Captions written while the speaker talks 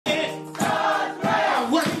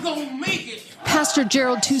Pastor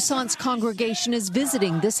Gerald Toussaint's congregation is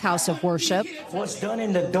visiting this house of worship. What's done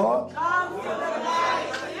in the dark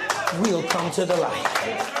will come to the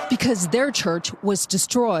light. Because their church was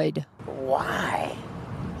destroyed. Why?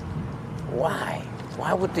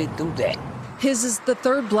 Why would they do that? His is the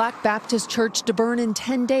third Black Baptist church to burn in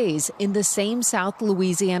 10 days in the same South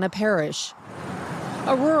Louisiana parish.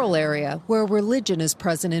 A rural area where religion is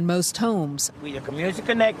present in most homes. We are community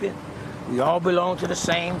connected. We all belong to the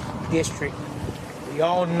same district. We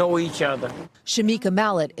all know each other. Shamika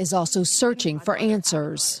Mallet is also searching for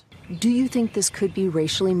answers. Do you think this could be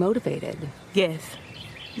racially motivated? Yes.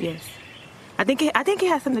 I think it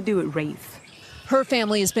has something to do with race. Her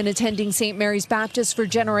family has been attending St. Mary's Baptist for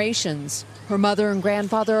generations. Her mother and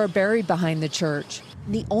grandfather are buried behind the church.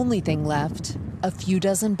 The only thing left, a few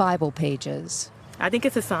dozen Bible pages. I think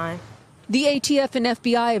it's a sign. The ATF and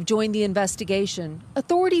FBI have joined the investigation.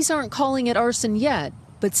 Authorities aren't calling it arson yet,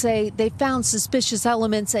 but say they found suspicious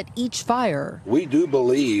elements at each fire. We do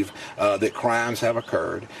believe that crimes have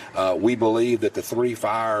occurred. We believe that the three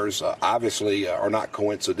fires obviously are not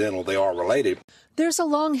coincidental. They are related. There's a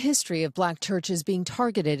long history of black churches being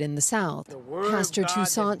targeted in the South. Pastor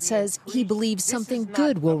Toussaint says he believes something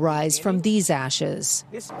good will rise from these ashes.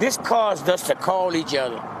 This caused us to call each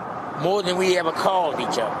other more than we ever called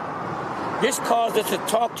each other. This caused us to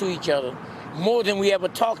talk to each other more than we ever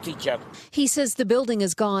talked to each other. He says the building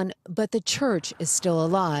is gone, but the church is still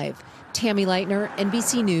alive. Tammy Leitner,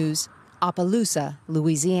 NBC News, Opelousas,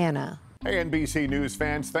 Louisiana. Hey, NBC News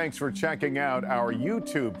fans, thanks for checking out our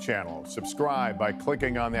YouTube channel. Subscribe by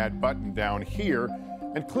clicking on that button down here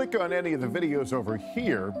and click on any of the videos over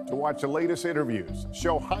here to watch the latest interviews,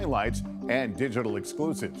 show highlights, and digital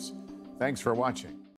exclusives. Thanks for watching.